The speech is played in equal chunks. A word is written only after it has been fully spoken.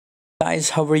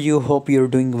Guys, how are you? Hope you're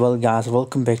doing well, guys.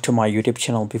 Welcome back to my YouTube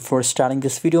channel. Before starting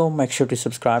this video, make sure to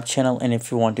subscribe channel, and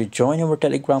if you want to join our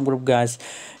Telegram group, guys,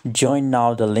 join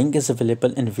now. The link is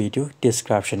available in video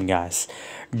description, guys.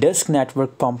 Dusk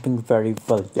network pumping very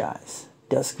well, guys.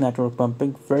 Dusk network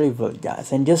pumping very well,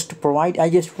 guys. And just to provide, I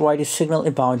just provide a signal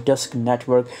about Dusk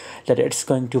network that it's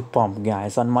going to pump,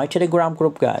 guys, on my Telegram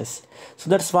group, guys. So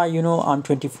that's why I'm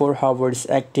 24 hours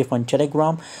active on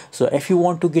Telegram. So if you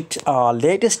want to get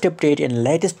latest update and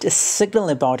latest signal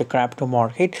about a crypto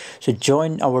market, so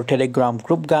join our Telegram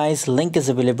group, guys. Link is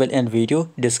available in video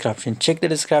description. Check the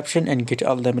description and get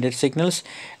unlimited signals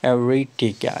every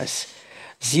day, guys.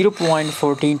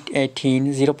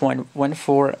 0.1418,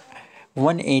 0.1418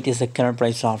 is the current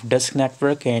price of Dusk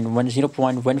network, and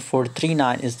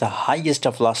 0.1439 is the highest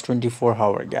of last 24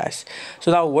 hours, guys.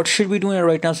 So now what should we do in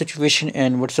right now situation,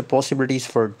 and what's the possibilities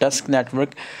for Dusk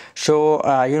network? So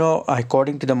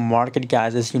according to the market,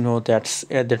 guys, as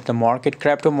that the market,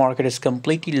 crypto market, is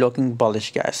completely looking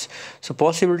bullish, guys. So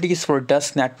possibilities for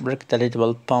Dusk network that it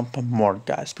will pump more,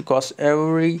 guys, because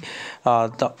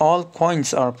all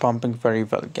coins are pumping very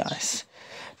well, guys.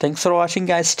 Thanks for watching,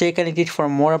 guys. Stay connected for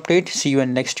more updates. See you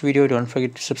in next video. Don't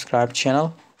forget to subscribe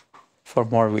channel for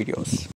more videos.